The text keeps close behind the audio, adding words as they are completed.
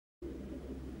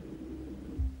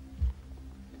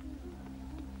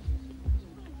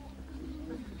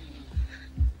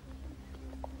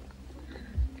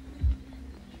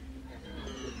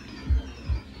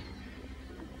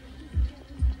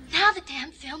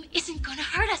damn film isn't gonna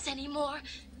hurt us anymore.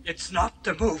 It's not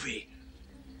the movie.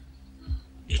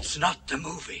 It's not the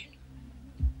movie.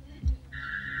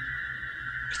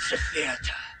 It's the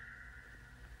theater.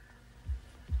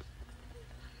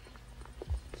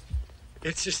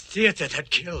 It's this theater that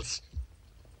kills.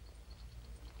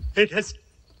 It has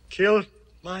killed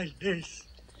my niece.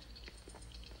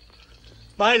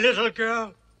 My little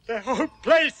girl. The whole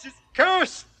place is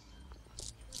cursed.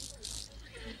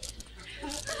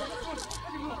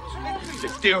 They're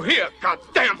still here,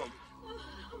 goddamn them.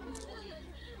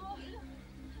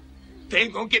 They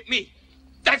ain't gonna get me.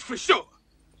 That's for sure.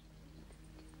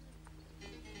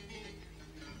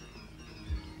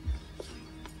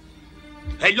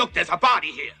 Hey, look, there's a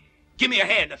body here. Give me a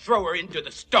hand to throw her into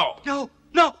the stall. No,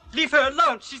 leave her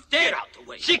alone. She's dead. Get out the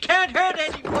way. She can't hurt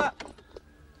anyone.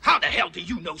 How the hell do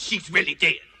you know she's really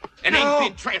dead? And ain't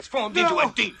been transformed into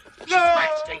a demon? She's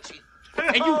scratched, ain't she?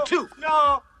 And you too.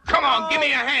 No. Come on, give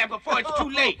me a hand before it's too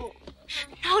late.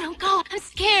 No, don't go. I'm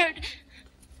scared.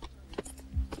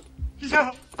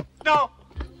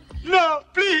 No,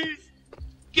 please.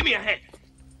 Give me a hand.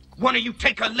 One of you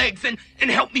take her legs and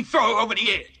help me throw her over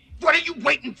the edge. What are you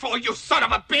waiting for, you son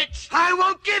of a bitch? I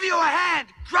won't give you a hand.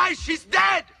 Christ, she's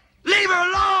dead. Leave her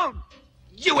alone.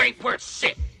 You ain't worth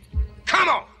shit. Come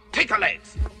on, take her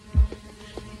legs.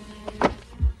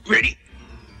 Ready?